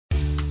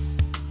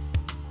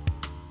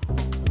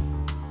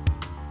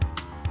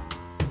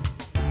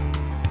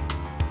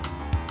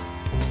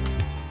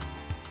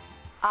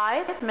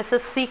I, Mrs.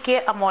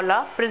 C.K.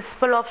 Amola,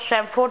 Principal of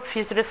Shemford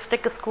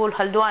Futuristic School,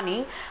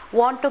 Haldwani,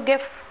 want to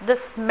give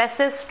this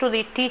message to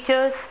the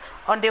teachers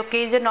on the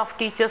occasion of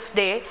Teachers'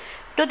 Day,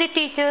 to the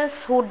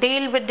teachers who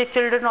deal with the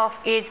children of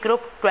age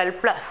group 12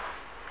 plus.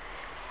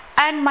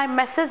 And my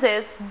message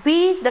is,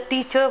 be the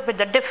teacher with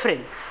the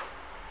difference.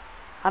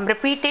 I'm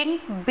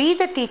repeating, be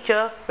the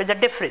teacher with the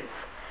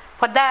difference.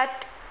 For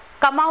that,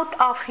 come out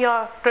of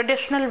your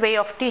traditional way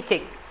of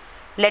teaching.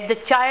 Let the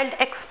child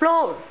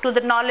explore to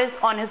the knowledge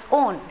on his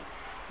own.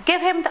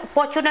 Give him the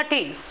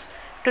opportunities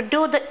to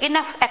do the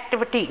enough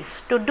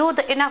activities, to do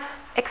the enough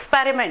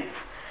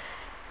experiments,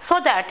 so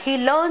that he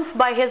learns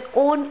by his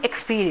own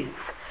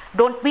experience.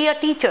 Don't be a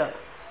teacher.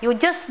 You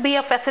just be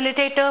a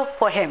facilitator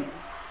for him.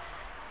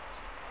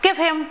 Give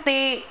him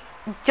the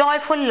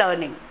joyful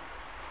learning.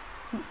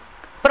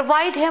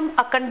 Provide him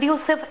a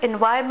conducive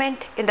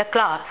environment in the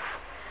class.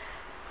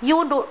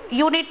 You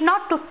need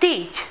not to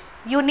teach.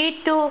 You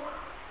need to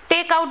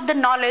take out the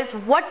knowledge,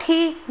 what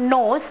he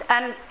knows,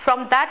 and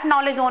from that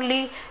knowledge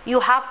only you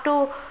have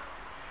to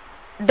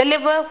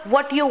deliver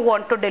what you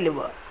want to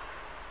deliver.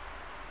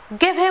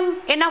 Give him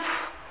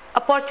enough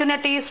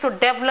opportunities to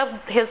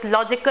develop his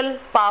logical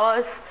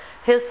powers,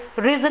 his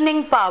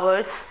reasoning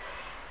powers.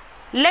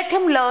 Let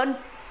him learn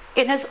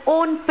in his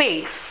own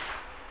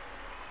pace.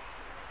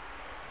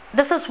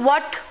 This is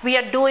what we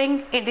are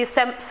doing in the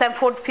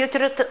Shemford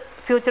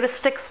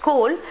Futuristic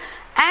School, and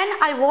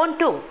I want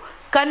to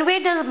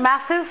convey the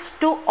message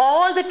to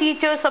all the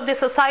teachers of the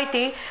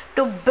society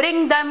to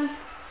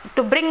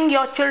bring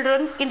your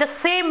children in the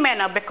same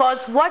manner,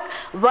 because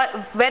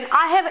when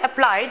I have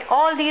applied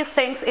all these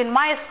things in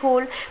my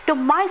school, to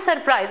my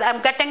surprise,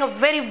 I'm getting a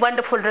very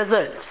wonderful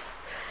results.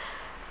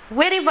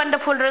 Very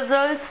wonderful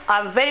results.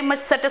 I'm very much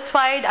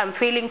satisfied. I'm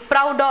feeling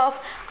proud of,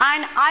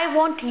 and I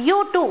want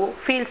you to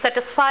feel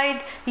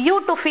satisfied,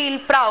 you to feel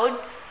proud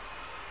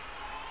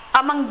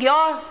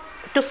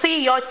to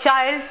see your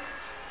child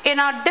in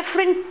a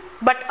different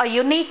but a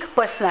unique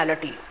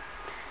personality.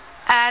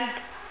 And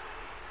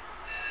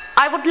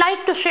I would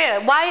like to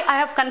share why I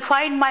have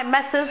confined my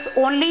message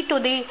only to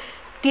the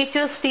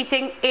teachers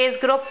teaching age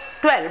group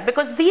 12,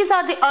 because these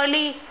are the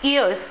early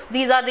years.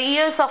 These are the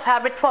years of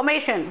habit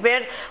formation,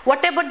 where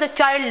whatever the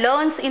child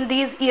learns in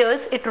these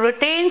years, it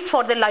retains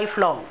for the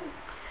lifelong.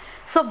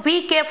 So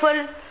be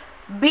careful,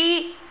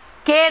 be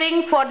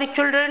caring for the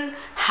children,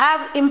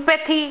 have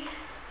empathy,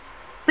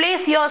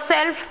 place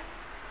yourself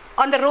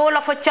on the role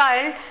of a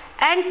child,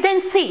 and then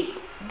see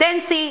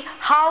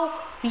how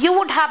you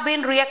would have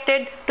been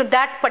reacted to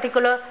that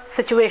particular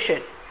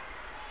situation.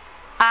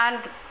 And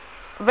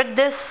with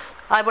this,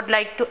 I would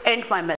like to end my message.